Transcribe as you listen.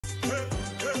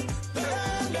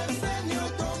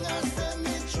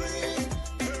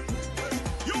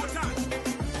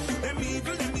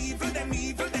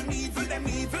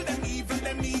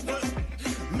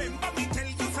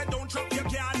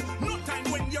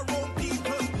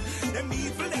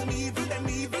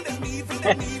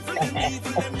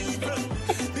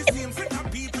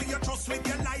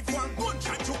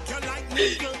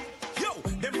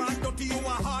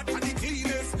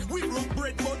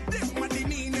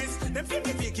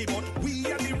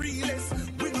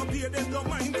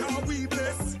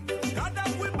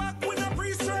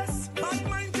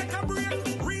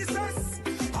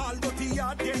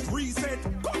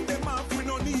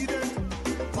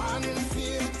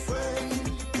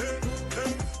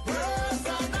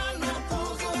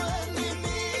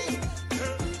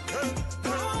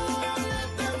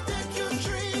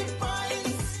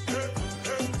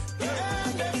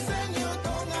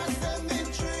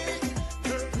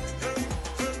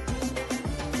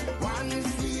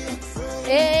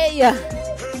Hey!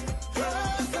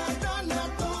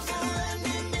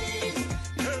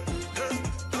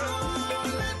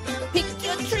 Pick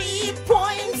your 3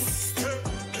 points.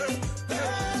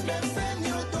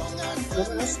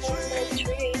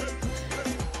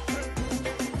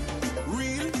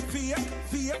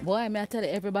 Boy, may I tell you,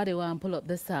 everybody want to pull up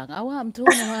the song. I want to,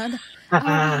 man.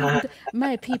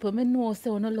 My people, me know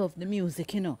so no love the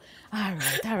music, you know. All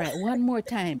right. One more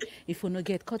time. If you no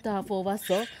get cut off over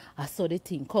so, I saw the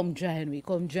thing. Come join me.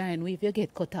 If you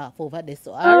get cut off over this,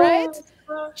 so all right.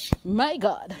 My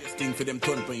God. Thing for them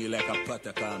turn for you like a pot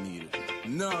of cornmeal.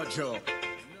 No joke.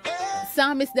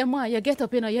 Psalmist, them one, you get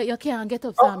up, you know. You can't get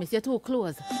up, Psalmist. You're too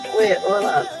close. Wait, hold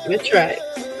on. Let me try.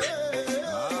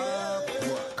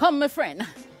 Come, my friend.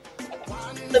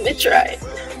 Let me try.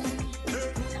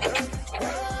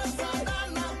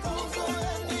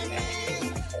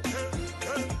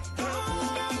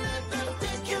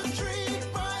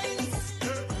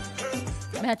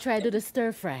 May I try to do the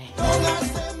stir fry?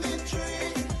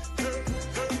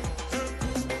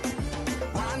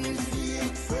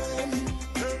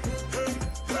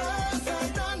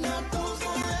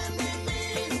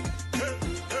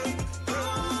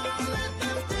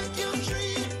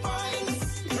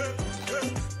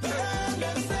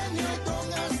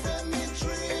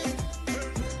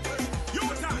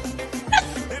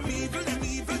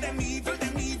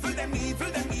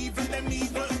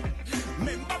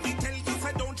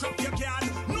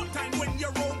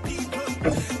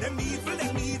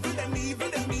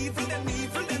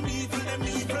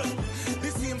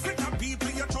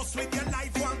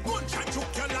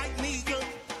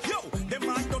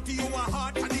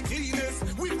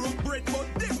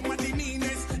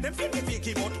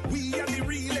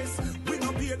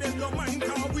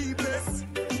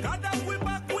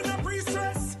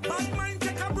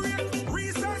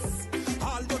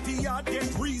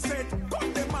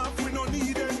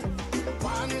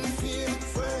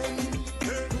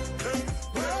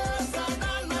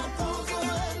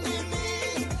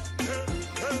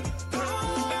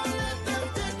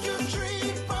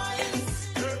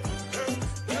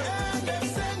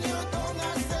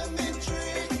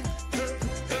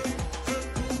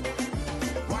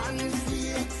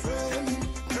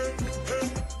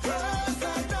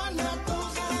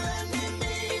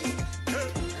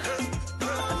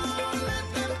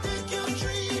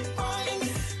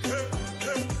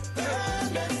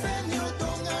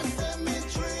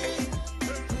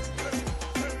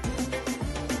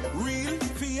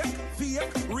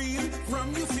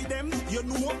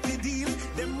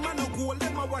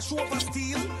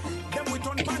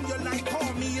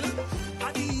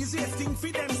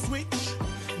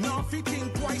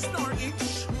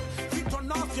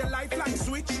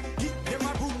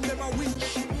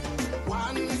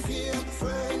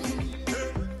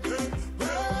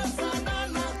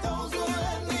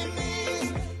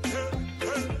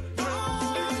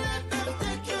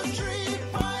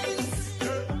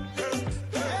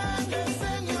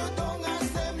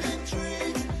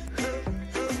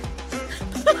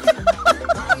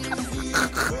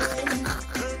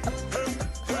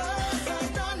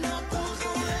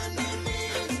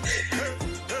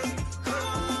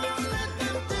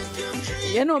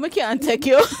 You know me can't take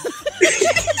you.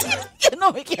 You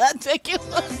know me can't take you.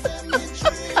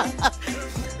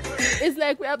 It's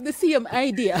like we have the same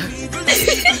idea.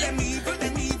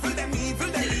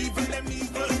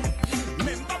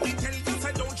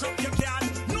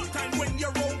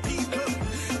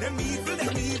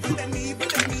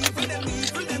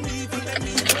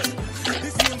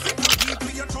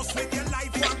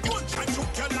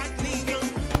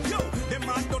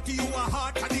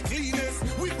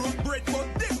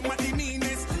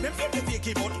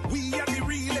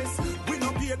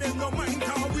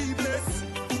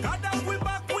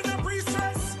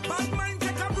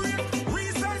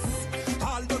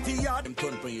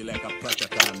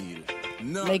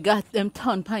 They got them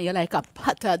turn pan you like a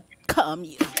potted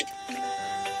camel.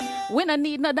 We don't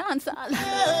need no dance all.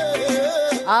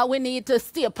 All we need to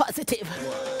stay positive.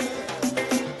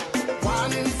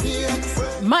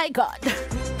 My God.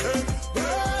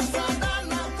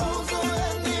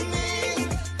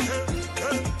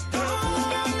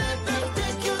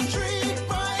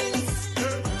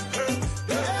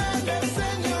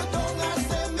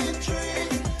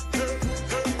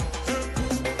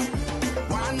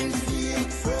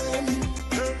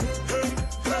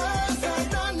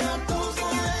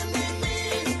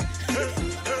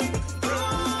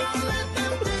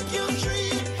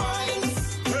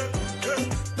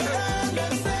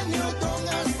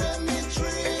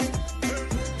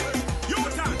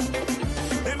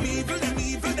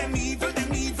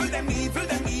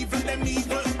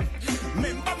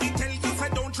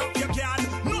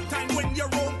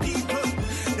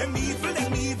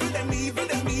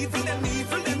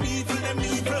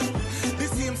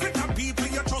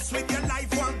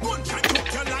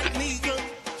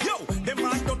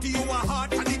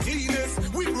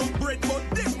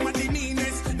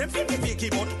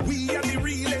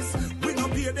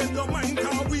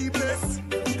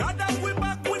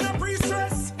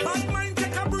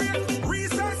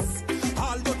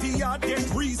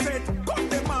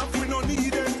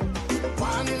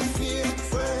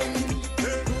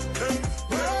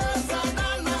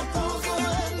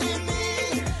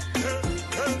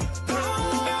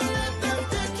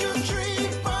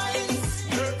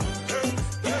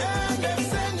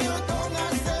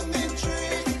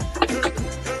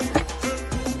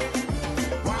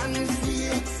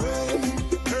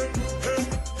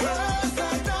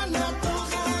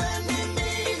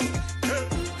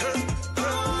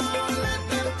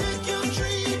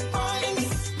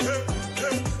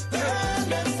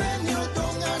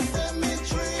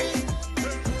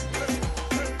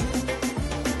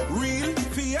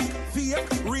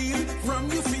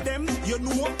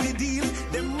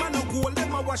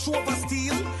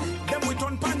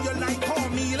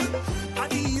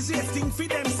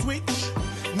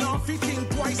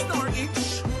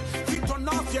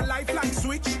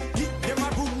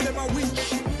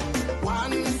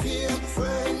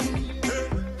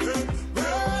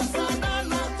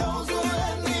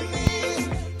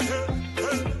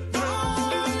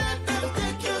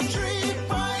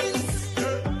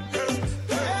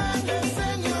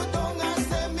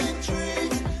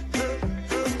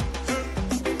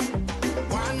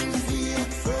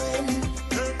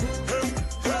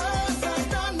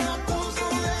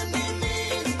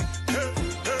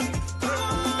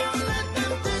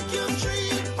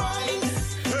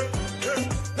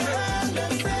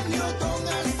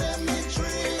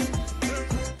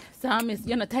 Samis,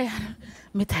 you're not tired.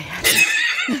 Me tired.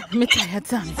 Me tired,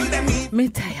 Samis. Me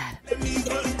tired.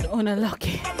 Una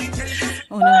lucky.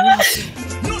 Una lucky.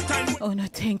 Una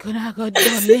think una go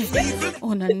done me.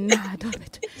 Una nah done me.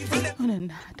 Una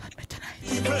nah done me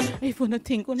tonight. If una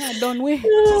think una done we.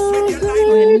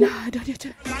 Una nah done it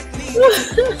tonight.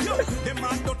 Them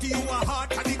are dirty, you are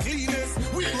hard and the cleanest.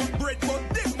 We broke bread, but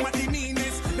them are the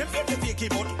meanest. Them fake the fake,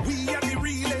 but we are the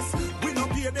realest. We don't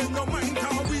pay them no mind,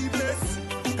 how we bless.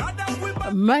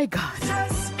 My God.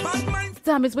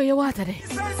 Sam is where you water there.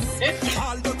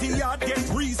 All dirty yard get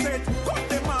reset. Cut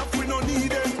them off, we don't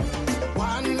need it.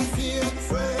 One fake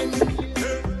friend.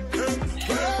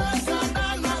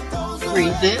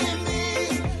 Breathe in.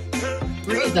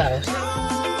 Breathe out.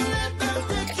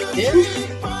 In.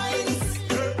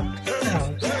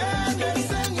 Out.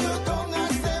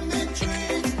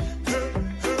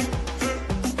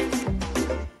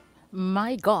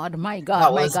 My God, my God,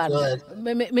 That my was God. good.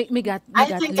 I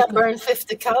think I burned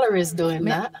 50 calories doing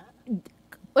that.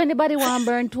 Anybody want to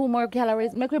burn 2 more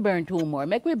calories? Make we burn 2 more.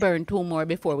 Make we burn 2 more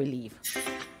before we leave.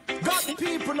 Got the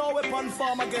people no weapon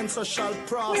form against us shall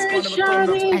prosper.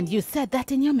 And you said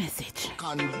that in your message.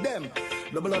 Condemn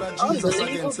the blood of Jesus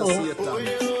against us, Satan.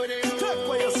 Take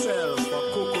for yourself for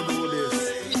Coco do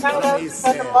this. Shout out to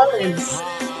the Mullins.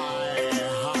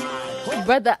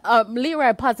 Brother,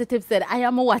 Leroy Positive said, I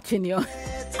am watching you.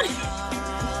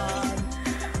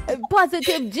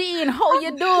 Positive Jean, how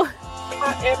you do?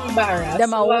 I'm embarrassed.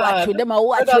 Them are watch you, them are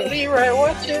watch Brother you. Leroy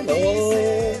watching.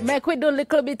 Oh. Make we do a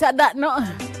little bit of that, no?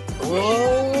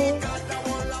 Oh.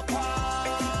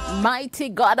 Mighty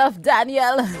God of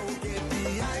Daniel.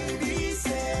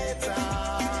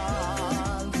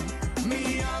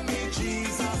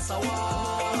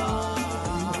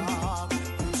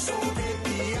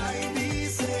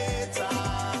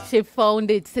 she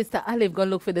found it. Sister Olive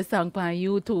gonna look for the song on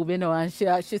YouTube, you know, and she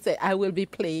said I will be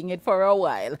playing it for a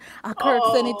while. Kirk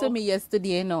sent it to Oh, me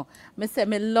yesterday, you know. Me say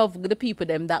me love the people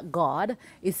them that God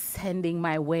is sending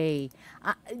my way.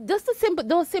 Just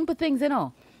those simple things, you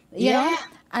know. You know, yeah.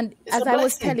 and It's a as I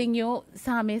was blessing. telling you,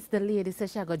 Psalmist, the lady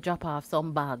said she gonna drop off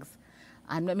some bags.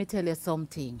 And let me tell you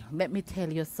something. Let me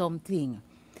tell you something.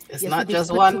 It's You see not this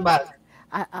just one bag.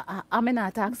 I'm in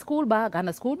attack school bag and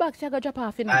a school bag she got drop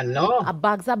off, you know. I know.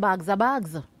 Bags are bags are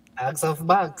bags. Bags of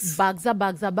bags. Bags are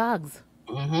bags are bags.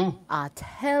 Mm-hmm. I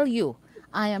tell you,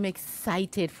 I am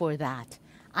excited for that.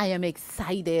 I am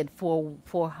excited for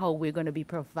how we're going to be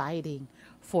providing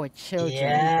for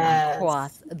children Yes.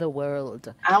 across the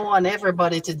world. I want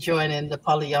everybody to join in the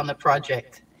Pollyanna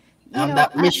Project You on know,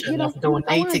 that mission of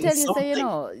I want to donating tell you, say, you something.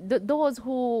 know, those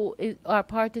who are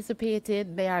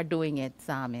participating, they are doing it,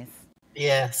 Psalmist.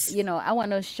 Yes. You know, I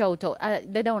want to shout out.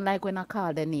 They don't like when I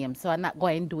call the name, so I'm not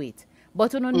going to do it.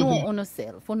 But you know Hmm. on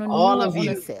yourself. You All know of on you.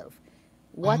 yourself.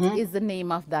 What Hmm. is the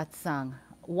name of that song?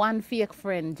 One fake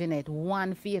friend, Jeanette.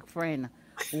 One fake friend.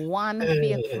 One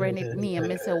fake friend. It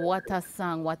name. I say, what a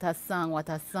song, what a song, what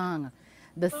a song.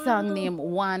 The song name,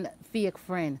 One Fake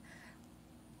Friend.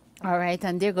 All right,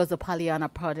 and there goes the Pollyanna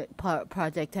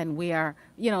project, and we are,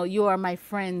 you know, you are my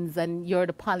friends, and you're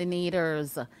the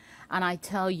pollinators, and I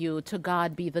tell you, to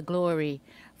God be the glory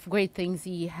for great things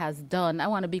He has done. I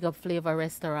want to big up Flavor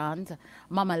Restaurant,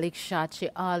 Mama Lick Shot. She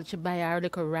buy her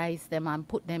little rice them and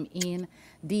put them in.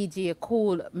 DJ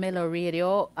Cool Mellow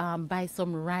Radio, buy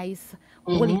some rice,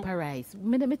 woolly Hmm. rice.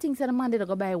 Me think say the man did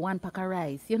go buy one pack of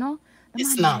rice, you know. The It's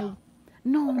man buy not.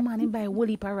 no, man, he buy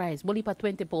woolly pa rice, woolly pa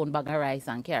 20 pound bag of rice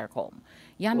and carry home.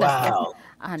 You understand? Wow.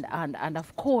 And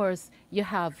of course you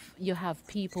have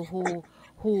people who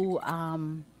who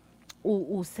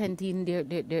sent in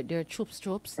their troops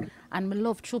and me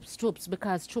love troops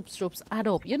because troops add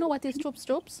up. You know what is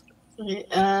troops?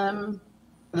 Um,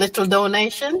 Little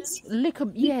donations.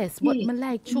 Little yes, but me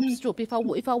like troop. If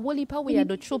a woolly pa we are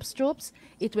the troops,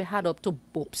 it will add up to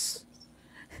boops.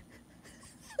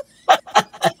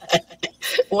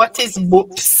 What is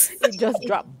books? It just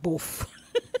drop boof.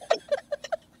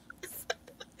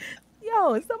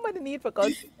 Yo, somebody need for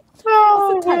cause Oh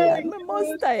most tired. my Me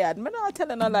most tired. Me not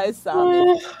telling no lies,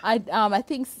 Sammy. God. I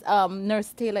think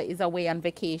Nurse Taylor is away on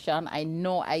vacation. I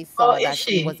know I Oh, saw is that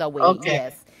she was she? away.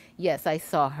 Okay. Yes, I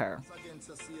saw her.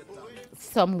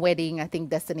 Some wedding, I think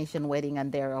destination wedding,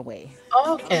 and they're away.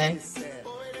 Okay.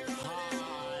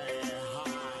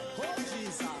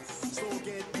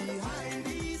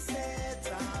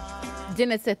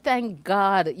 Janet said, "Thank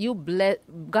God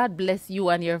God bless you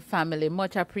and your family.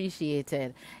 Much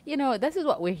appreciated." You know, this is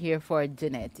what we're here for,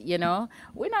 Janet. You know,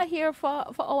 we're not here for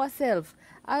ourselves.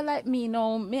 I like me, you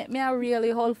know, me I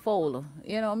really whole fold.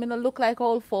 You know, me not look like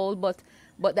whole fold, but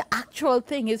the actual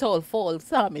thing is whole fold.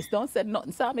 Psalmist, don't say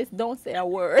nothing. Psalmist, don't say a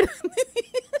word.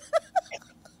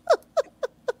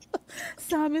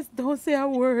 Psalmist, don't say a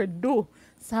word. Do.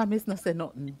 Psalmist, not say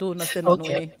nothing. Do not say nothing. Okay.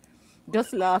 Only.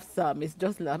 Just laugh, Psalmist.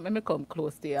 Just laugh. Let me come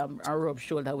close to you and rub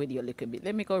shoulder with you a little bit.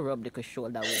 Let me go rub little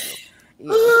shoulder with you.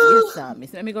 Yes,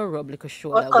 Psalmist. Let me go rub little What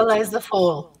shoulder with color you. is the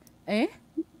foal? Eh?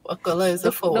 What color is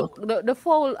the foal? The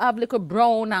fowl have little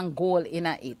brown and gold in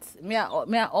it. Me a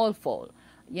all fowl.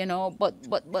 You know, but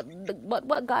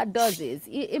what God does is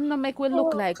Him not make we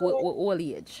look like we old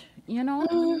age. You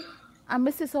know? And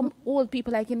I see some old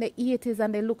people like in the 80s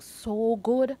and they look so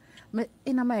good.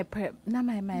 In my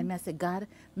mind, I say, God,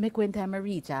 make when time I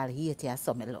reach all 80 or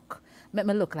so me look. Make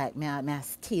me look like me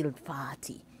still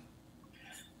 40.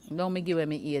 Don't me give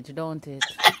me age, don't it?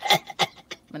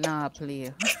 Me not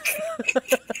play.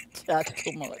 Chat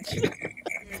too much.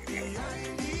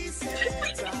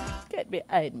 Get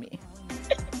behind me.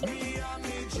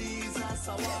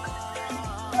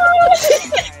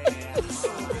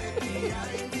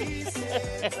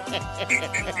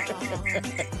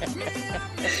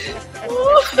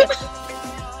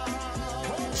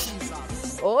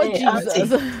 Oh, Hey, Jesus.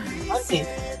 Auntie, Auntie,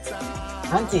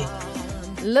 Auntie,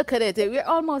 Look at it. We're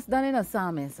almost done in a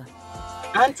psalmist.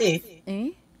 Auntie. Eh?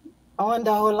 I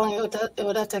wonder how long it would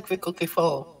take for cookie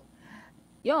for.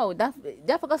 Yo, that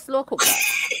for slow cook that.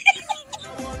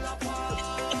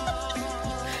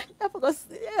 That for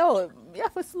yo, you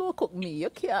have to slow cook me. You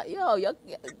can't, yo, you're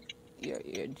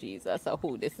Jesus.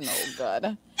 Who this now,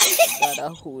 God?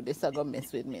 God, who this are gonna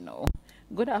mess with me now?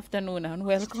 Good afternoon and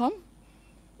welcome.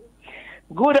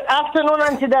 Good afternoon,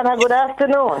 Auntie Donna. Good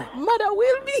afternoon. Mother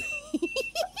will be.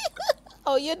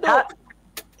 How you do?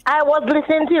 I was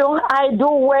listening to you. I do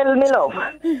well, my love.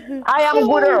 I am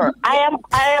gooder. I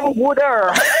am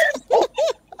gooder.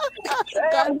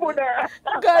 God, put her.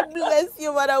 God bless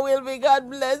you, Mother Wilby. God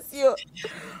bless you.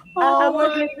 I Oh was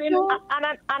my listening God. and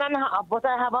a half, but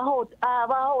I have a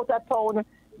house at town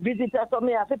visitor, so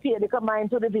me have to pay the combine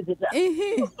to the visitor.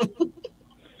 Mhm.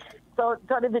 So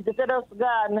the visitor just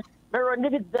gone. Me run the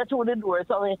visitor through the door,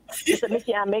 so me say me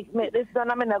can't make this done.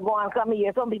 I'm gonna go and come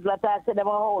here. Some people attack say them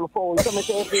a whole foul. So me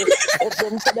say if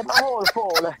them say them a whole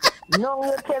foul, now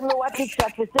you tell me what it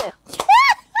shot to say.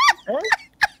 Huh?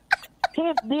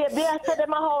 If they say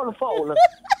them a whole foul,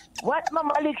 what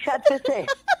Mama Lick shot to say?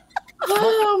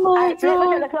 Oh my Let me tell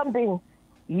God. you something.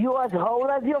 You as whole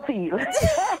as you feel. Me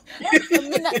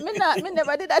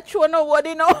never did that show no word,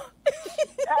 you know. Never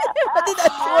did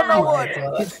that show Oh no my word.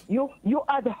 God. You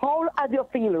as whole as you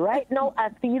feel. Right now, I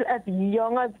feel as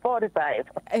young as 45.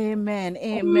 Amen,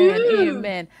 amen,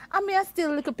 amen. I mean, I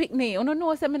still a little picnic. You don't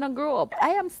know, say me not grow up. I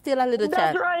am still a little That's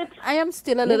child. right. I am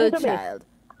still a Listen little to me. child.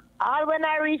 All when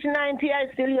I reach 90,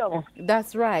 I still young.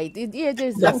 That's right. Age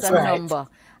is just That's a right. number.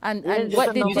 And Age and is what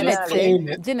a did number, Jeanette just say? darling. claim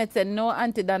it. Jeanette said, no,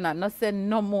 Auntie Donna, no say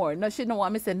no more. No, she don't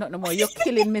want me say not no more. You're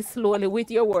killing me slowly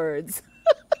with your words.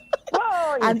 Boy,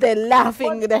 And they're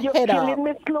laughing but the you're head off. killing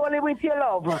me slowly with your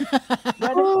love. But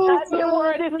Oh, and your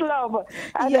word is love.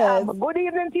 And Yes. good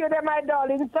evening to you, there, my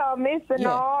darling Thomas, and Yeah.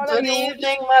 all of good you.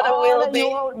 evening, Mother All of you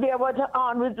Wilby. out there what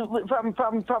on with from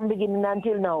beginning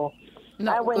until now.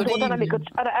 No, I went good out on a little, evening.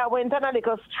 I went on a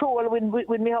little stroll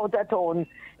with me out at town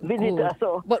visitor. Good.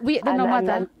 So But wait, there no and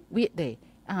matter. Wait there.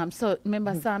 So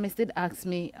remember, Psalmist did ask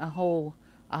me a how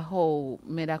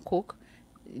made a cook.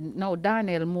 Now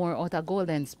Daniel Moore out of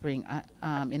Golden Spring,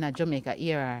 in a Jamaica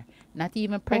era. Not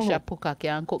even pressure cooker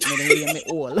can cook me the way me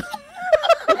all.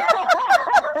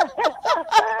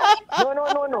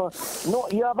 no.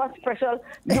 You have a special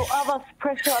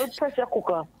pressure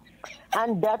cooker,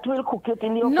 and that will cook it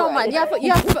in your No fry. man, you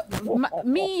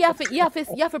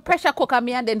have to pressure cooker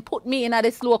me and then put me in a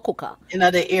the slow cooker. You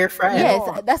know, the air fryer.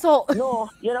 Yes, that's all. No,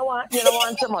 you don't want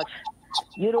so much.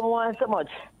 You don't want so much.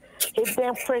 If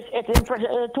them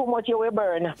pressure too much, you will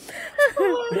burn.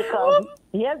 Because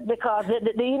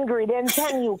the ingredients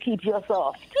can you keep you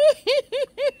soft.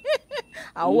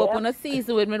 I hope on a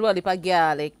season with me well if a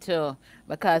garlic too.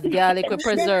 Because garlic will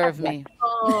preserve me.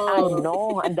 I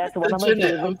know, and that's one of my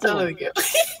Jeanette, I'm favorites. telling you.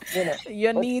 You know.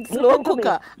 You need Listen slow to me.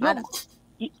 cooker. And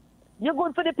You're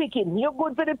good for the picking. You're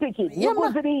good for the picking. Yeah, You're good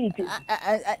ma. for the eating.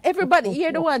 Everybody,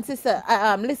 you're the one, sister.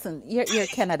 Listen, you're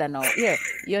Canada now.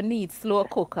 You need slow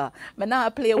cooker. Me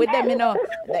not play with them, you know.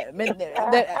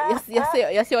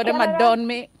 You see how them a done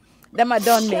me. Them a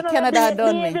done me. Canada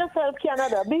done behave me. yourself,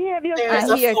 Canada. Behave There's yourself.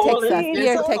 And a here, hole Texas. in, Here,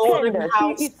 there's a Texas. hole in Tender. the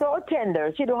house. She is so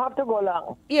tender. She don't have to go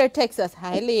long. Here, Texas.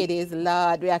 Hi, ladies.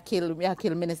 Lord, we are kill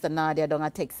Minister Nadia down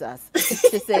at Texas.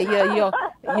 She say, you're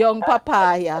young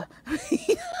papaya.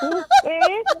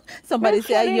 Eh? Somebody Just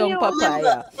say a telling young you.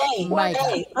 papaya. Hey, My God.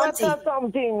 hey, What's Auntie,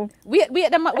 something? Wait, the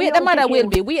young mother will chicken.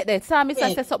 be. Wait there. Sammy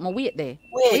Wait. say something. Wait there.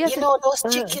 wait, What you say? know those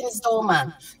chickens though,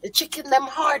 man. The chicken them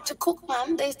hard to cook,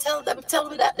 man. They tell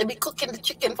me that they be cooking the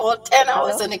chicken for 10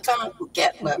 hours Hello? and they can't cook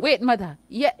it, man. Wait, mother.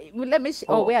 Yeah, let me.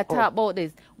 We are talking about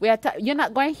this. You're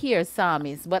not going to hear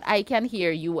Samis, but I can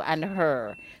hear you and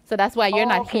her. So that's why you're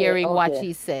not Okay, hearing what okay.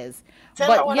 she says. Tell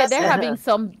her But what yeah, I they're said. having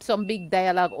some big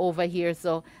dialogue over here.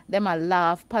 So them a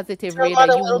laugh. Positive Tell reader,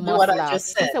 Mother you will be must what I laugh.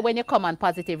 just She said. said when you come on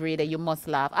positive reader, you must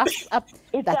laugh.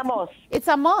 It's That- a must. It's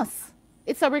a must.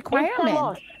 It's a requirement.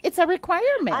 must. It's a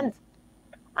requirement.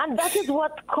 And that is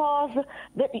what caused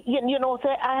you know,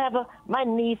 say I have my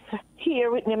niece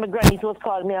here with me, my grandniece was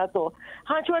calling me also.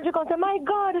 And she went to come say, my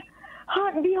God,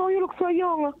 Auntie, how you look so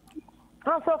young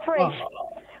and so fresh.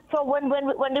 Oh. So when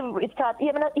it start,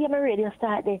 even my radio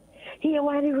start there. Here,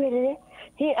 why the radio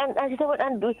there? And she said, well,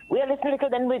 and we are listening little,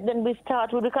 then we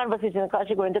start with the conversation because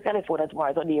she's going to California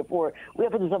tomorrow, so therefore we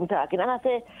have to do some talking. And I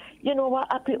say, you know what,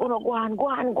 happy, go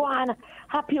on.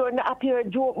 Happy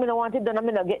joke, me no want it done, and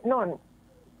me no get none.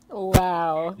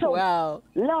 Wow. So, Wow.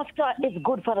 laughter is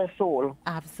good for the soul.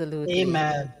 Absolutely.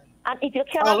 Amen. And if you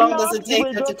How cannot long laugh, does it you take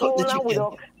will her to just cook the roll on chicken?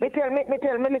 without. Me tell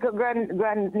me little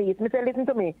grand niece. Me say, listen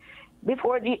to me.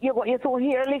 Before you soon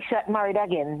hear Lickshot married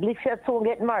again. Lickshot soon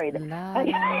get married.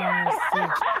 Nice.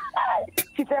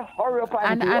 She said, hurry up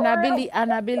And hurry up.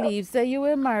 I believe say you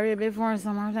were married before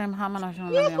some of them come on.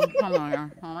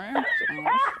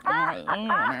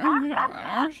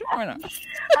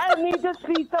 I need to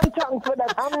see some tongue for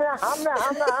that. I'm not.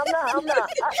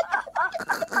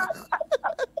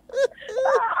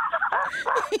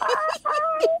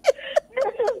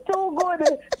 This is too good.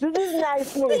 This is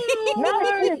niceness.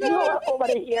 Niceness, you are over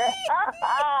here.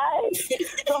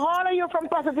 So all of you from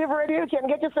Positive Radio can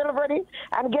get yourself ready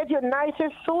and get your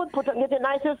nicest suit, get your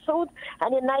nicest suit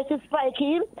and your nicest spike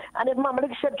heel. And if Mama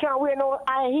Lick can't wear no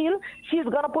high heel, she's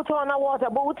gonna put on a water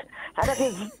boot. And that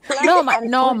is No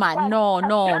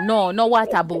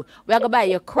water boot. We're gonna buy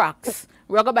your Crocs.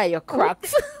 We're gonna buy your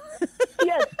Crocs.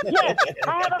 Yes,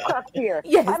 I have a Crocs here.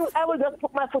 Yes. I will just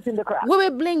put my foot in the Crocs. We will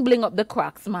bling up the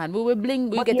Crocs, man. We will bling.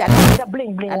 We get a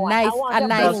bling a nice.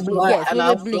 Yes, we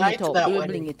will bling it up. We will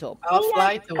bling it up. I'll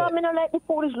fly to come in like the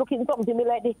foolish looking something me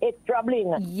like the extra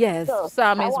bling. Yes, so,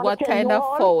 Sam is what kind of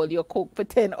fowl you cook for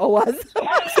 10 hours.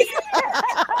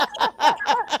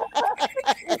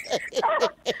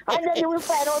 And then you will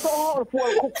find out the whole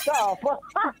fowl cooked off.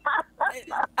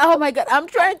 Oh my God, I'm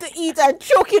trying to eat and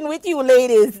choking with you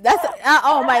ladies. That's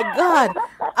oh my God.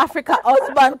 Africa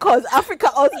husband, cause Africa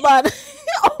husband.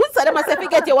 Oh, so they must have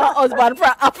forget you want husband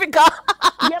from Africa.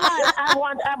 Yeah, man,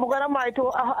 I'm gonna marry to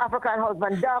an African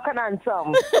husband, dark and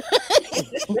handsome.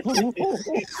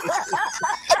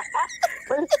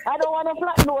 I don't want a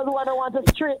flat nose one, I want a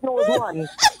straight nose one.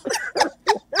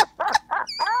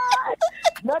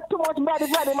 Not too much body,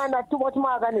 man, not too much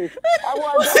manganese. I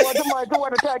want to marry to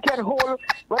I can hold,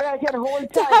 but I can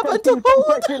hold tight and see some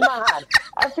flesh in my hand.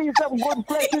 I see some good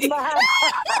flesh in my hand.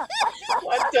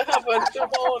 What to happen to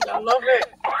hold? I love it.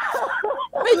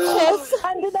 Bitches.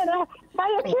 And then I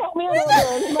check me over.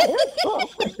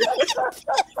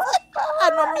 I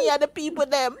know me and the people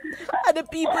them. And the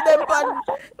people them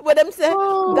when them say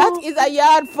that is a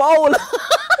yard fowl.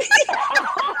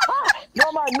 No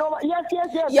man, yes.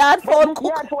 Yard fowl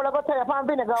cook. Yard fowl, I got to tell you, I'm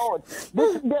vinegar out.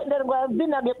 They're going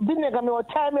to vinegar me or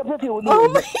time me for a few days.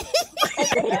 Oh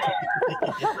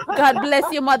God bless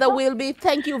you, Mother Wilby.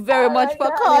 Thank you very much for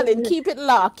calling. Keep it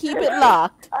locked.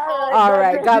 All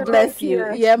right. God bless you.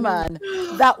 Yeah, man.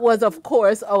 That was, of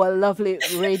course, our lovely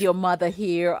radio mother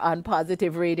here on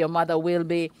Positive Radio, Mother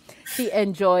Wilby. She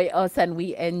enjoy us and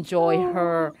we enjoy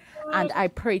her. And I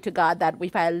pray to God that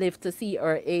if I live to see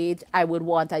her age, I would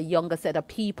want a younger set of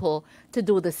people to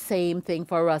do the same thing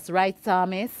for us. Right,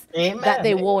 Psalmist? Amen. That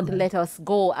they won't let us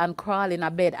go and crawl in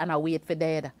a bed and wait for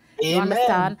dead. Amen. You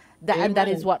understand? And that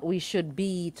is Amen. what we should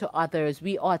be to others.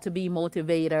 We ought to be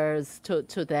motivators to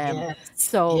them. Yes.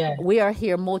 So Yes. we are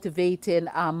here motivating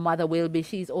Mother Wilby.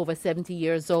 She's over 70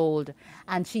 years old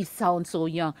and she sounds so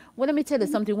young. Well, let me tell you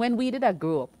something. When we did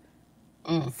grow up,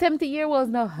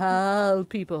 70-year-olds no help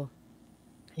people.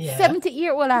 Yeah.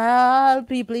 70-year-old help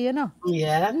people, you know.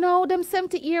 Yeah. No, them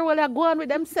 70-year-old are going with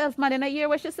themselves, man. In a year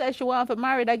where she said she want to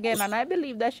marry again, and I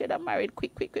believe that she'd have married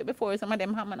quick before some of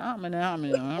them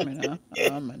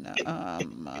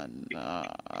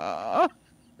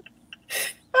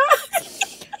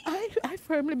I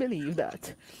firmly believe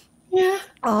that. Yeah.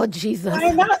 Oh, Jesus.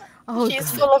 Why not? Oh, She's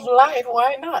God. full of life.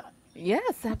 Why not?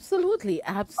 Yes, absolutely.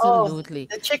 Oh, the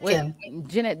chicken.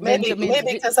 Jeanette Maybe Benjamin.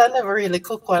 because I never really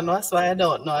cook one, that's why I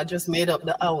don't know. I just made up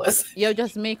the hours. You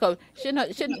just make up. She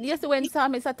yes, when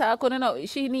Psalmist attack, you know,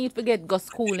 she need to go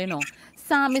school, you know.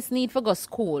 Psalmist need for go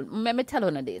school. Let me tell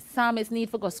you this. Psalmist need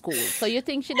for go school. So you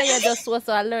think she there just so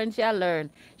I learn, she learn.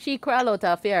 She crawl out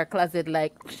of her closet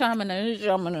like shaman.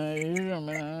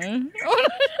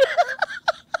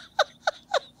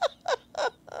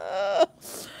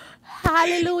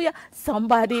 Hallelujah.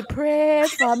 Somebody pray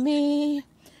for me.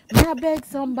 May I beg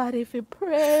somebody to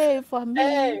pray for me.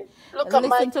 Hey, look at my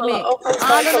Listen to color. me. Oh, All of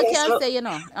color you can so- say, you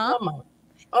know. Huh? Come on.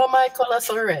 Oh, my colors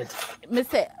are red. Me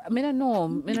say, me don't know.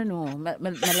 Me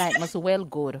like me so well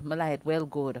good. Me like well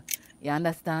good. You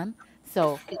understand?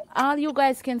 So all you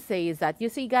guys can say is that, you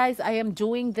see, guys, I am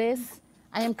doing this.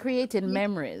 I am creating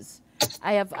memories.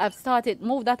 I've started.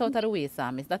 Move that out of the way,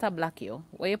 Sam. Is that a block you?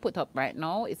 Where you put up right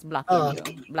now, it's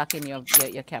blocking blocking your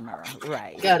camera.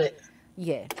 Right. Got it.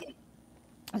 Yeah.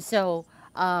 So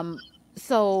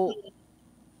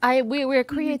we're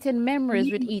creating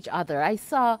memories with each other. I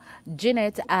saw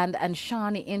Jeanette and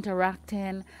Shawnee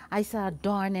interacting. I saw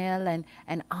Darnell and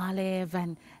Olive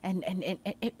and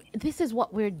this is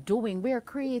what we're doing. We're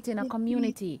creating a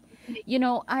community. You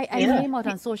know, I came out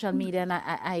on social media and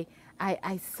I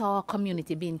saw a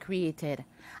community being created.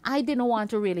 I didn't want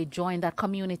to really join that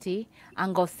community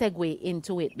and go segue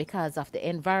into it because of the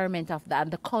environment of that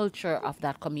and the culture of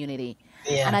that community.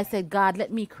 Yeah. And I said, God,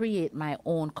 let me create my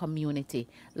own community.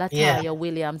 Latoya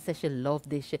Williams says she love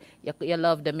this shit. You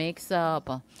love the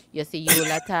mix-up. You see you,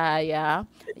 Latoya.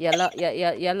 You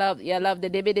love the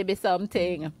dibby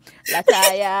something.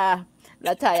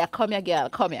 Latoya, come here, girl.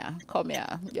 Come here.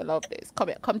 You love this. Come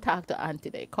here. Come talk to Aunty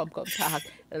today. Come talk.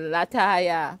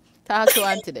 Latoya, talk to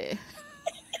Aunty today.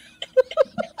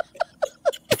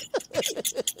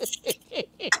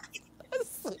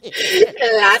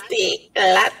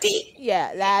 Latte.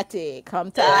 Yeah, Lottie,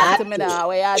 come talk to me Latte. now.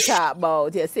 What you talk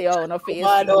about? You see how no Come face,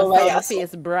 on over how here, no so.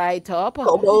 face bright up.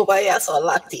 Come over here, so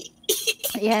latte.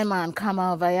 Yeah, man, come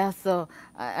over here. So,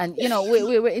 and you know,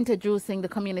 we were introducing the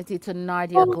community to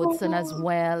Nardia Goodson as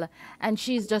well, and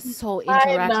she's just so Hi,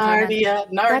 interacting, and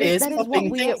Nardia. Nardia is that is what popping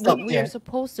we things up we are there.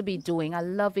 supposed to be doing, a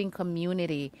loving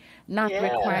community, not Yeah,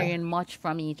 requiring much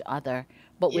from each other,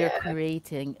 but we're yeah.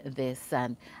 creating this,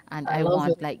 and I I love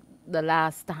it. want like the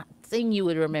last thing you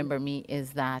would remember me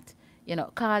is that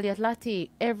call your Lati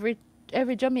every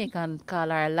Jamaican call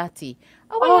her Lati.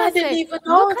 Oh, Oh, what I you didn't say? even know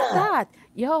Look at that. that.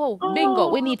 Yo, bingo.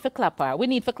 We Oh, need for clap her. We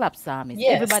need for clap Samis.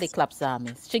 Everybody yes. clap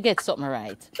Samis. She gets something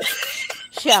right.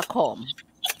 She'll come.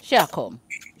 She'll come.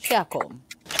 She'll come.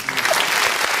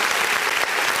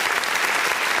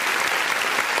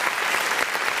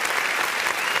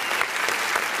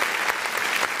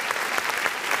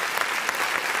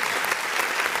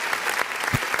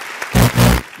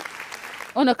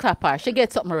 On a clap her. She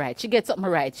gets something right. She gets something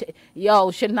right.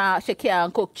 She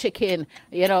can't cook chicken.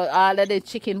 All of the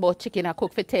chicken, but chicken I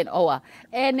cook for 10 hours.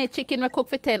 Any chicken we cook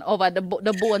for 10 hours,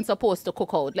 the bone supposed to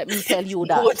cook out. Let me tell you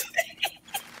that. Good.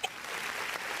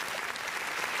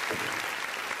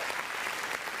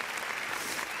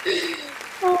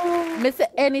 Oh, Me say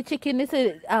any chicken, this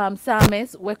is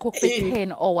Samis, we cook for eh.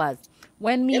 10 hours.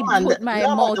 When Yeah, me man. put my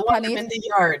No, man, mouth the one on them it, in the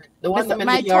yard. The one them in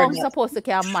my the yard. tongue supposed to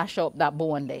can mash up that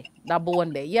bone there. That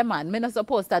bone there. Yeah, man. Me not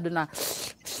supposed to do that.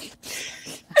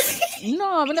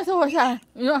 No, me not supposed to.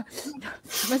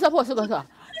 Me supposed to go so.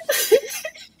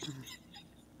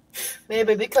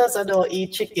 Maybe because I don't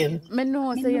eat chicken. Me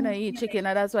know say you know eat chicken,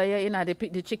 and that's why you're in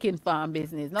the chicken farm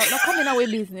business. Not coming away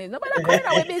business. Nobody coming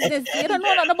away business. You don't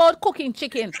know nothing about cooking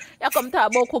chicken. You come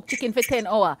talk about cook chicken for 10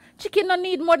 hours. Chicken don't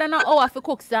need more than an hour for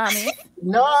cook, Sammy.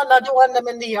 No, not the one them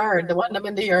in the yard. The one them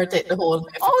in the yard take the whole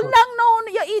day for How cook. long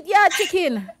now you eat yard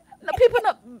chicken? No, people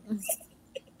not.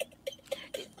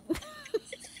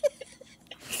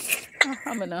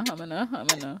 I'm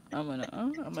gonna.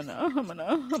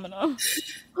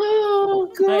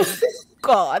 Oh, My God.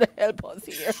 God, help us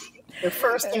here. The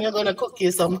first thing you're gonna cook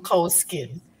is some cow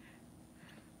skin,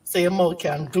 so your mouth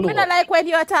can Me glow not up. like when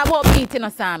you talk about meat,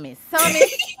 Sammy. Sammy,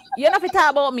 you not fit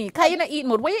talk about meat, cause you not eat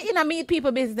meat. What you in a meat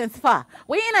people business for?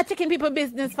 What you in a chicken people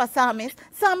business for, Sammy?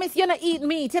 Sammy, you not eat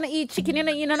meat, you not eat chicken, you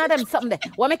not eat none of them something there.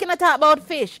 What making a talk about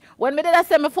fish? When me did I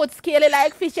say my foot scaly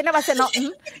like fish, you never say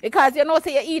nothing, because you know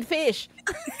say you eat fish.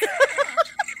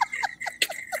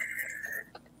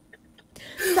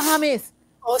 Sammy,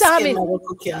 Cow skin Sammy, never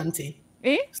cook your auntie,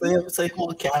 eh? so your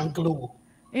mouth can glow.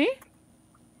 Eh?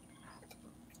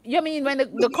 You mean when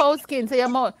the cow skin say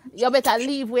you better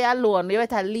leave we alone. You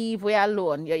better leave we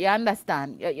alone. You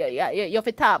understand? You have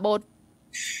to talk about.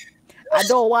 I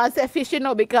don't want to say fishing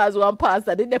now because one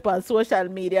pastor did up on social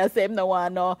media say him no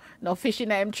want no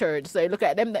fishing in him church. So you look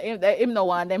at them, him no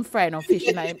want them fry no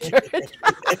fishing in him church.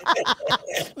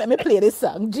 Let me play this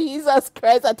song. Jesus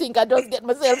Christ, I think I just get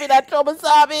myself in that trouble,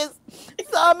 Samis.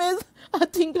 I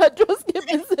think I just get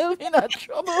myself in that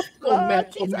trouble. Come Lord back,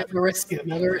 come Jesus. back, rescue.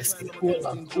 Hold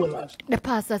on, hold on. The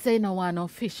pastor say no want no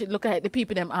fish. Look at the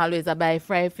people them always a buy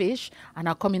fried fish and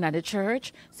are coming at the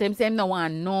church. Same no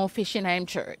want no fish in him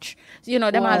church. So,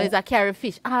 them Why? always a carry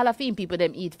fish. All of him people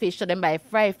them eat fish, so them buy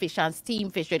fried fish and steam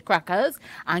fish with crackers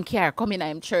and carry coming at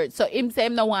him church. So him say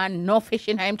him no want no fish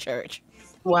in him church.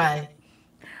 Why?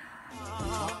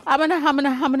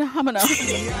 Hamana.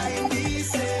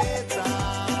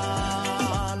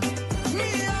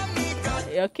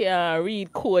 You can't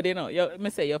read code,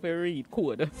 me say you have to read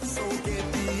code.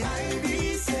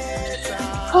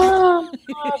 Oh,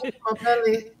 God, my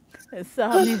belly.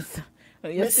 Samis.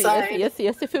 You My see, side. you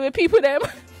see for people them.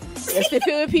 You see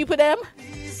for people them.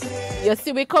 You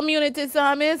see we community,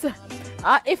 Samis.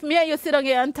 If me and you sit down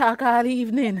here and talk all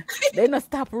evening, they not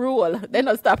stop rule.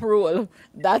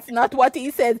 That's not what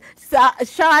he said.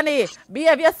 Shani,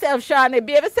 behave yourself, Shani.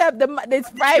 Behave yourself. This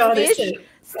fried Shawty fish, said.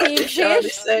 steamed Shawty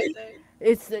fish. said.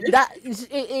 It's that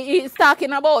he's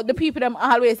talking about the people them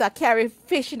always carry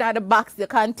fish in the box, the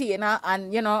container,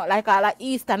 and like all like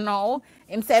Easter now.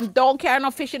 Him say him don't carry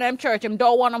no fish in them church. Him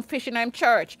don't want no fish in them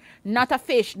church. Not a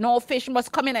fish. No fish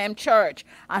must come in them church.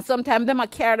 And sometimes them a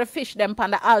carry the fish them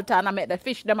on the altar and I make the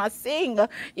fish them a sing.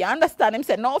 You understand? Him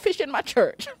say no fish in my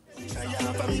church.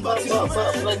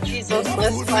 But Jesus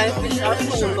bless my fish and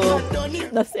food, Lord.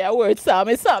 No say a word,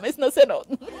 Samis no say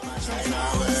nothing.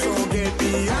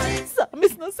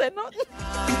 Samis no say nothing.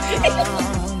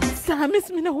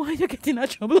 Samis, me know why you get in a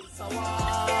trouble.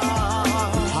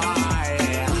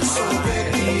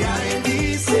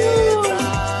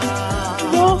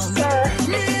 No, sir.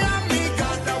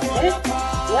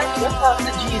 What Let's talk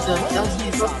to Jesus. Tell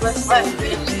Jesus, bless my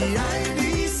fish.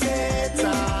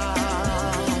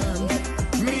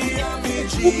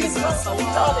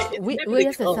 Where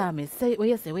you say, Psalmist? Say, where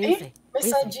you say, where you say?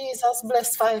 Mr. Jesus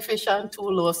bless 5 fish and 2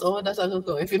 loaves. So that's how I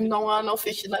go. If him no want no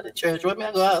fish in the church, where me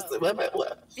I go ask him?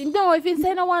 What? No, if you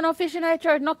say no want no fish in the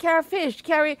church, no carry fish,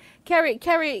 carry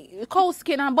cow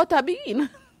skin and butter bean.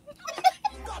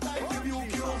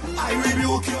 I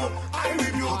rebuke you.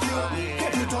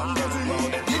 Get it on, get it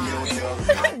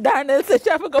out. Darnell said,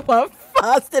 "Shall I go for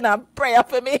fasting and prayer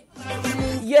for me?"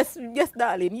 Yes,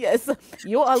 darling, yes.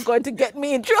 You all going to get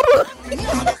me in trouble.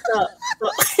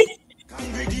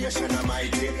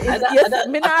 Yes,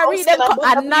 me not read them.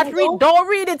 I'm not read. Don't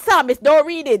read it, Psalmist. Don't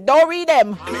read it. Don't read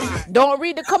them. Don't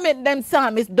read the comment, them,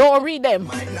 Psalmist. Don't read them.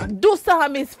 Do,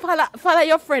 Psalmist. Follow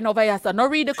your friend over here, sir. Don't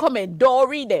read the comment. Don't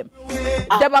read them.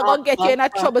 Them are gonna get you in a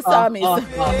trouble, Psalmist.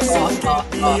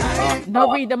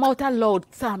 No read them out aloud,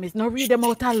 Psalmist. No read them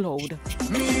out aloud.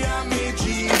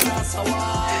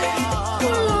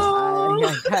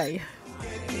 Hi.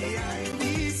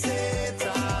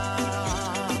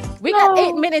 We got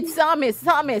 8 minutes, Psalmist.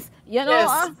 You know,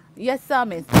 Yes. Yes,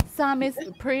 Psalmist,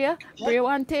 prayer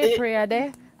one day, prayer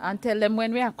there, and tell them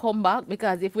when we are come back,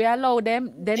 because if we allow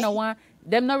them, they no want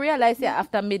them no realize it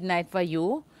after midnight for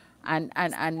you, and I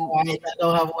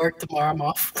don't have work tomorrow, I'm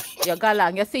off. you go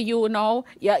along. You see you now,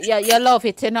 you love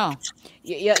it, you know.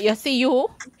 You see you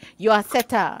are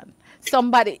Satan.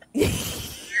 Somebody.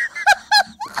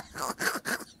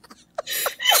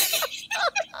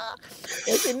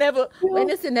 You see, when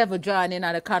you see never join in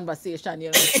at the conversation,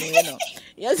 you know.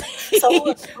 You see,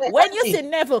 So, when you see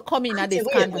never come in at this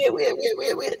conversation.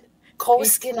 Wait. Cow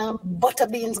skin and butter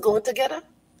beans go together?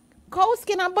 Cow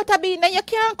skin and butter bean, then you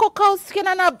can't cook cow skin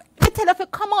and I tell you if you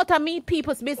come out and meet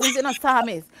people's business in a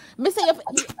Psalmist. Me say,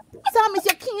 Psalmist,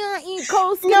 you can't eat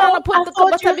cow skin and put the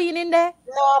butter bean in there.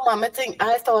 No, ma'am,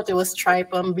 I thought it was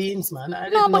tripe and beans, man. I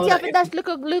didn't No, but know you have that to dash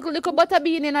little butter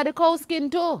bean in the cow skin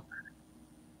too.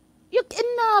 It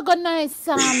not go nice,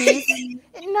 Psalmist.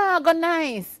 It not go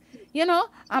nice. You know,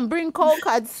 and bring cow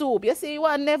cod soup. You see, you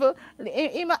are never,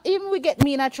 even we get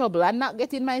me in a trouble. I'm not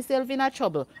getting myself in a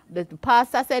trouble. The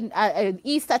pastor said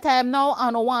Easter time now,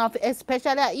 I don't want,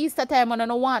 especially at Easter time, I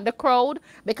don't want the crowd,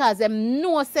 because them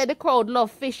know say the crowd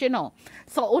love fish, you know.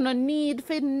 So you no need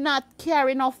for not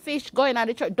carry no fish going at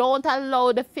the church. Don't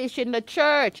allow the fish in the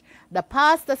church. The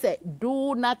pastor said,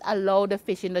 do not allow the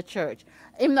fish in the church.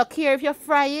 Him not care if you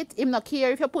fry it. Him not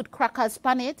care if you put crackers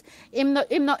on it. Him no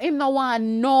want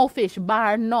no fish,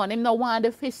 bar none. Him no want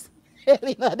the fish in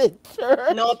the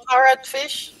church. No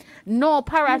parrotfish? No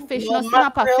parrotfish, no No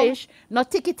snapper mackerel? fish, no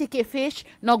tiki fish,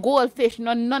 no goldfish,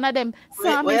 none of them.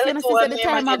 Psalmist, Well, you know, it was since the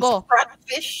time against ago.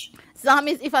 Spratfish?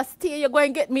 Psalmist, if I stay, you're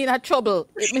going to get me in a trouble.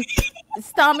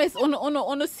 Psalmist,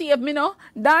 uno save me now.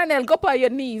 Darnell, go on your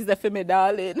knees there for me,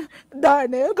 darling.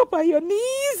 Darnell, go on your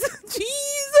knees.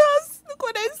 Jesus, look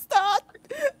when I start.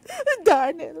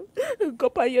 Darnell,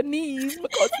 go on your knees. My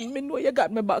cousin, me know you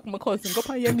got me back, my cousin. Go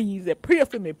on your knees there. Pray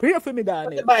for me, Put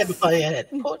darling. the Bible on your head.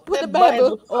 Put the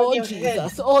Bible. on your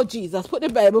head. Oh, Jesus. Put the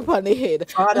Bible on the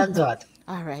head. Father God,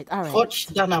 All right. touch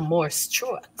Donna Moore's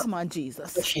throat. Come on,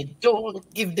 Jesus. So she don't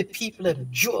give the people a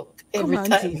joke every Come on,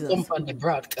 time Jesus. they come on the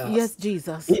broadcast. Yes,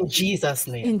 Jesus. In Jesus'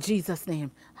 name. In Jesus'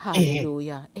 name.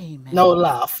 Hallelujah. Amen. No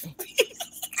laugh.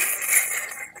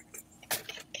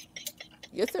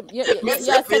 You're set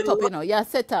up, you know. You're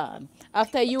set on.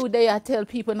 After you there, I tell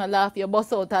people not laugh, you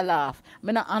bust out a laugh.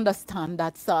 I not understand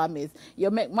that, Psalmist.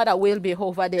 You make mother will be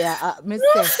over there.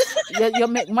 You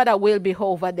make mother will be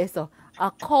over there. So a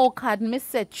cow card, me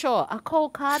said, sure. A cow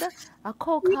card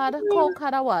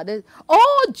what?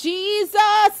 Oh,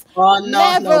 Jesus! Oh,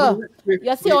 no, Never. no.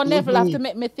 You see how Neville have to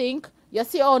make me think? You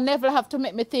see how Neville have to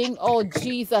make me think? Oh,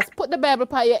 Jesus. Put the Bible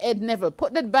upon your head, Neville.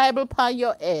 Put the Bible upon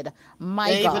your head. My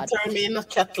They God. even turn me into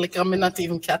Catholic. I'm not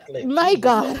even Catholic. My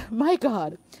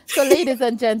God. So, ladies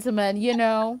and gentlemen, you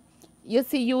know, you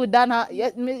see you, Donna,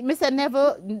 Mr.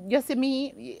 Neville, you see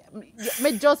me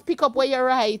just pick up where you're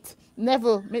right.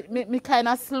 Neville, me kind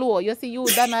of slow. You see you,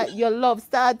 Donna, your love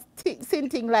start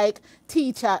sinting like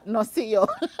teacher, no see you.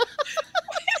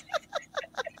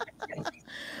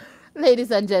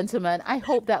 Ladies and gentlemen, I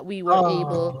hope that we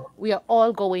are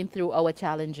all going through our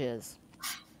challenges,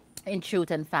 in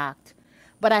truth and fact.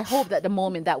 But I hope that the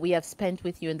moment that we have spent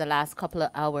with you in the last couple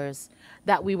of hours,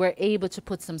 that we were able to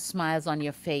put some smiles on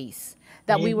your face,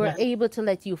 that we were able to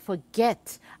let you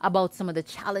forget about some of the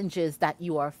challenges that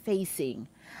you are facing.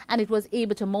 And it was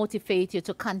able to motivate you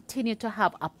to continue to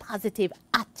have a positive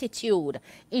attitude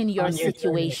in your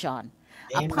situation.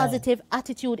 a positive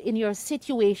attitude in your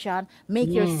situation,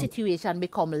 make your situation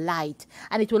become light,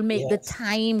 and it will make the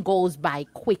time goes by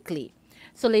quickly.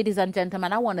 So, ladies and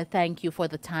gentlemen, I want to thank you for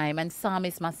the time. And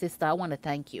Psalmist, my sister, I want to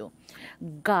thank you.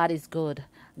 God is good.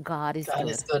 God is God good.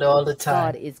 is good all the God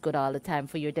time. is good all the time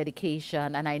for your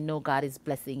dedication, and I know God is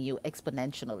blessing you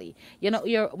exponentially. You know,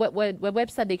 your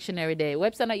Webster Dictionary day.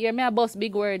 Webster, not hear me a bust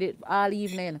big word all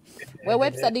evening. Where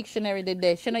Webster Dictionary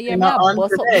day. She not hear You're me not a on bust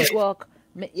up today. big work.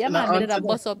 Yeah, You're not man, me on did a today.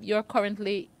 bust up. You're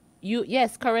currently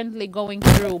currently going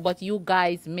through, but you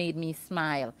guys made me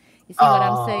smile. You see what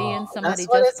I'm saying? Oh, Somebody that's what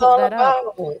just it's put all that up.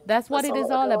 about. That's what That's it is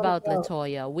all it's all all about, about.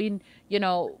 Latoya. We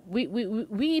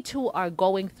too are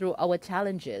going through our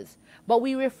challenges, but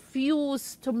we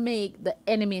refuse to make the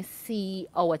enemy see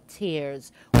our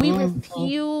tears. We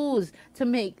refuse to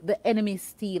make the enemy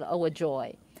steal our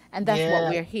joy. And that's what Yeah.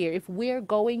 we're here. If we're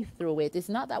going through it, it's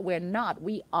not that we're not,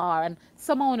 we are. And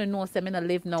someone who knows them in a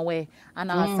live no way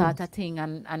and all sort of thing.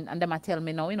 And them a tell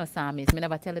me, no, you know, Samis. Me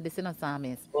never tell you this, you know,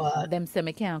 Samis. What? Them say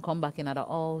me can't come back in the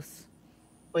house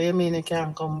What you mean it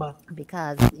can't come back?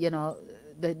 because,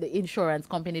 the insurance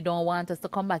company don't want us to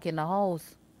come back in the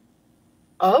house.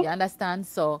 You Oh? understand?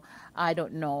 So I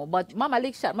don't know. But Mama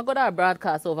Lickshot, I got our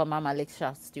broadcast over Mama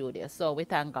Lickshot studio. So we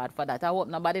thank God for that. I hope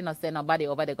nobody not send nobody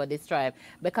over there go destroy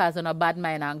because on a bad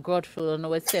mind and grudgeful and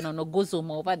we send on a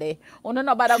guzum over there. On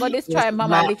nobody go It's destroy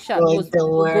Mama not Lickshot going to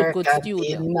work. good I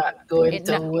did studio. not going It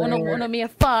to not uno work. may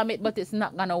farm it, but it's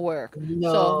not gonna work.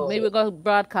 So No. maybe we go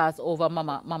broadcast over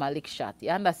Mama Lickshot.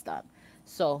 You understand?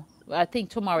 So I think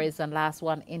tomorrow is the last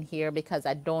one in here because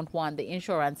I don't want the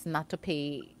insurance not to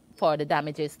pay for the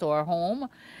damages to our home,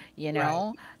 Right.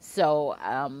 So,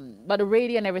 but the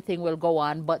radio and everything will go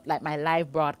on. But like my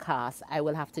live broadcast, I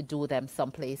will have to do them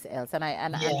someplace else. And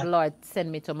Yeah. the Lord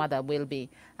send me to Mother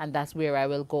Wilby, and that's where I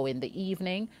will go in the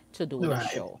evening to do the Right.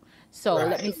 show. So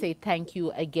let me Right. say thank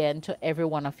you again to every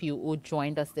one of you who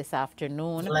joined us this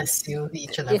afternoon. Bless you,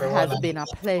 each and It every one has of been a you.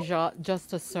 pleasure just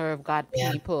to serve God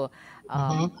Yeah. people.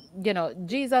 Mm-hmm.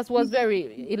 Jesus was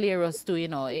very hilarious too,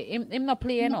 him not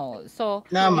play, So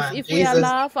No, if man. if we are Jesus.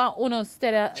 laugh and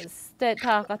instead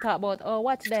talk about, oh,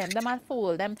 watch them are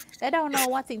fool them, they don't know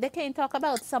what thing, they can't talk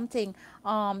about something,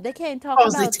 they can't talk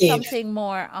about Positive. something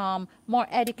more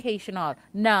educational.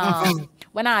 No, Mm-hmm.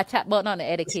 when I chat about nothing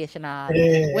educational.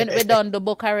 When we done the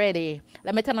book already,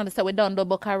 let me tell you this, we done the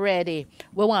book already.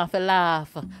 We want to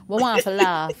laugh. We want to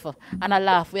laugh. And I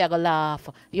laugh, we are going to laugh.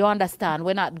 You understand?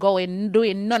 We're not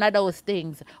doing none of those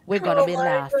things. We're going to Oh be my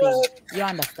laughing. God. You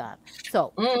understand?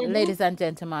 So, Mm-hmm. ladies and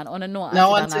gentlemen, on a note, Auntie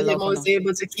Now Donna, unto I him love who is you.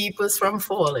 able to keep us from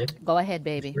falling, Go ahead,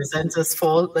 baby. present us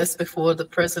faultless before the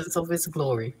presence of his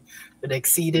glory, with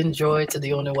exceeding joy to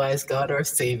the only wise God our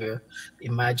Savior,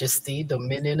 in majesty,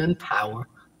 dominion, and power,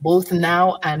 both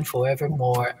now and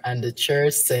forevermore. And the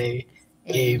church say, Amen.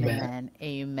 Amen.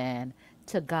 Amen.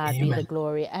 To God be the Amen.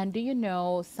 glory. And do you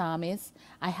know, Psalmist,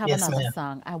 I have Yes, another ma'am.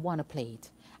 song. I want to play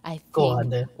it. I Go think on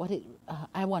then.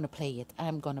 I want to play it.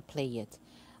 I'm going to play it.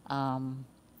 Um,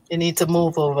 You need to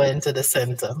move over into the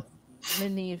center. me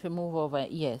need to move over.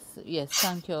 Yes, yes.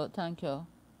 Thank you. Thank you.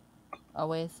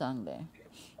 Away song there.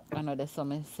 I know there's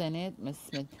some send it. Miss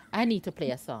Smith. I need to play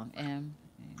a song.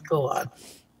 Go on.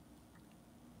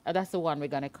 That's the one we're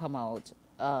gonna come out.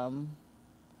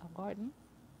 A garden.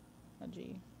 A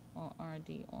G or R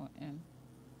D or M.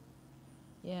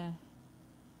 Yeah.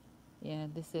 Yeah.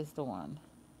 This is the one.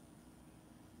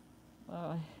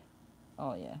 Uh,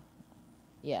 oh yeah.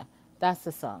 Yeah. That's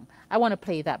the song. I want to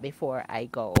play that before I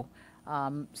go.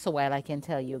 So while I can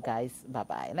tell you guys bye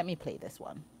bye. Let me play this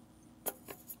one.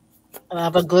 And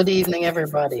have a good evening,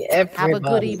 everybody. Have a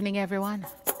good Everybody. evening, everyone.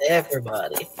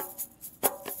 Everybody.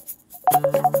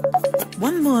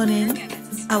 One morning,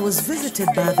 I was visited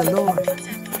by the Lord,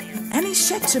 and he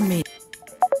said to me,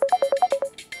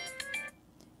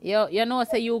 You know,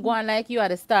 say you going like you are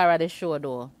the star of the show,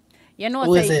 though. You know,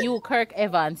 Who is say it? you Kirk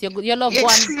Evans. You love Yes,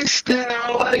 going. mister,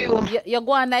 how are you? You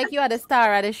going like you are the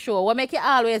star of the show. What make you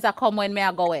always a come when me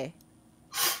I go away?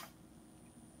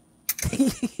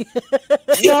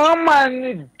 No,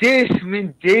 man,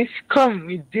 me this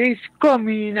come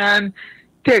in and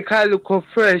take a look of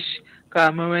fresh.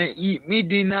 Cause me when eat me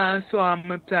dinner, so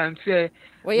I'm plan say,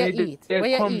 Where you me eat? they Where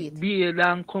you come eat? be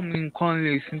and come in, come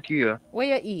listen to you.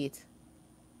 Where you eat?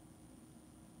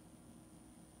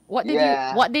 Yeah,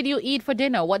 What did you eat for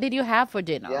dinner? What did you have for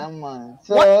dinner? yeah, man.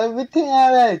 So What everything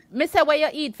alright. me say where you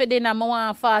eat for dinner? Me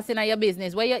want fast in your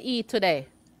business. Where you eat today?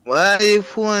 Why you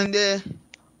phone there?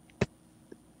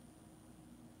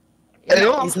 You know,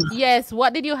 Hello? He's not, yes.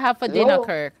 What did you have for dinner, Hello?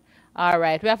 Kirk? All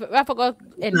right. We have to go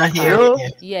he's in the not call. hearing Hello? you.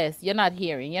 Yes, you're not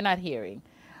hearing. You're not hearing.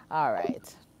 All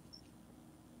right.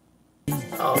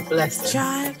 Oh, bless him.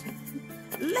 Child,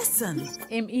 listen.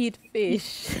 Him eat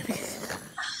fish.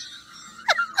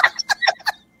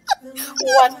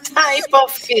 What type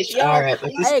of fish? Yo, All right,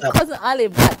 let me hey, stop.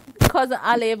 cousin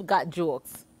Olive got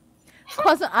jokes.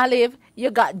 Cousin Olive,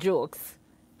 you got jokes.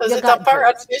 Is You it a got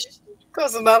jokes. parrotfish,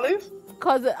 Cousin Olive?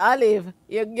 Cousin Olive,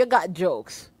 you got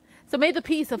jokes. So may the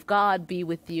peace of God be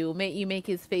with you. May you make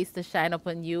his face to shine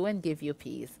upon you and give you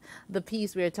peace. The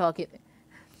peace we're talking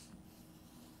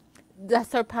that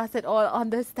surpasseth all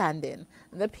understanding.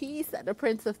 The peace that the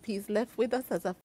Prince of Peace left with us as a